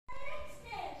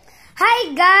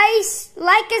Bye guys.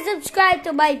 Like and subscribe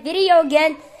to my video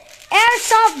again.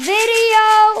 Airsoft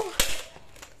video.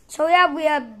 So yeah, we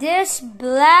have this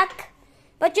black.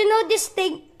 But you know this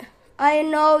thing. I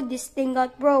know this thing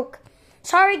got broke.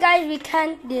 Sorry guys, we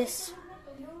can't this.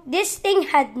 This thing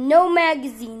had no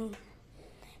magazine.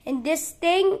 And this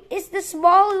thing is the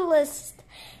smallest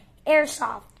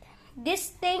airsoft. This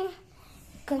thing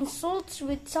consults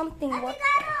with something. What?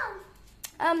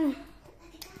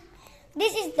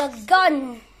 This is the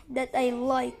gun that I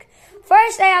like.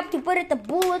 First, I have to put a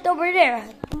bullet over there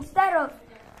instead of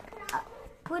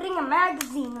putting a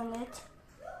magazine on it.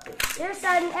 There's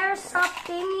an airsoft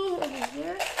thingy over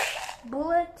here.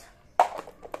 Bullet.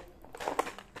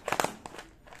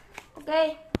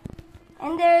 Okay.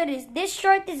 And there it is. This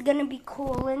short is gonna be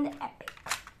cool and epic.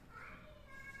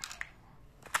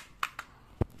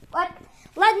 But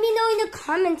let me know in the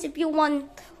comments if you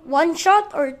want 1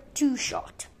 shot or 2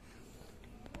 shot.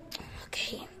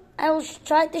 Okay, I will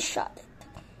try to shot it.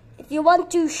 If you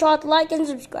want 2 shot, like and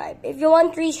subscribe. If you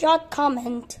want 3 shot,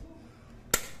 comment.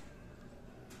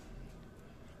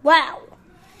 Wow,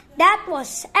 that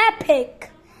was epic.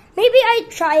 Maybe I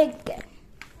try again.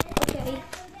 Okay.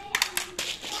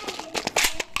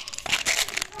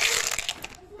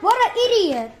 What an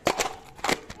idiot.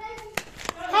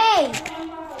 Hey,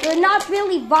 you're not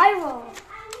really viral.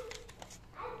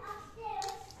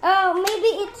 Oh,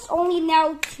 maybe it's only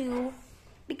now 2.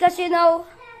 Because, you know,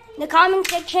 in the comment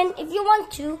section, if you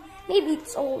want to, maybe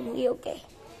it's only okay.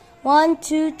 1,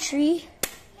 2, 3.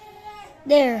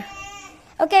 There.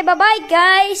 Okay, bye-bye,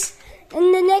 guys.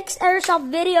 In the next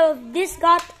airsoft video, if this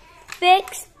got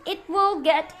fixed, it will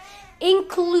get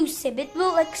inclusive. It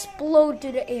will explode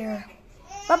to the air.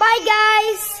 Bye-bye,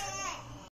 guys.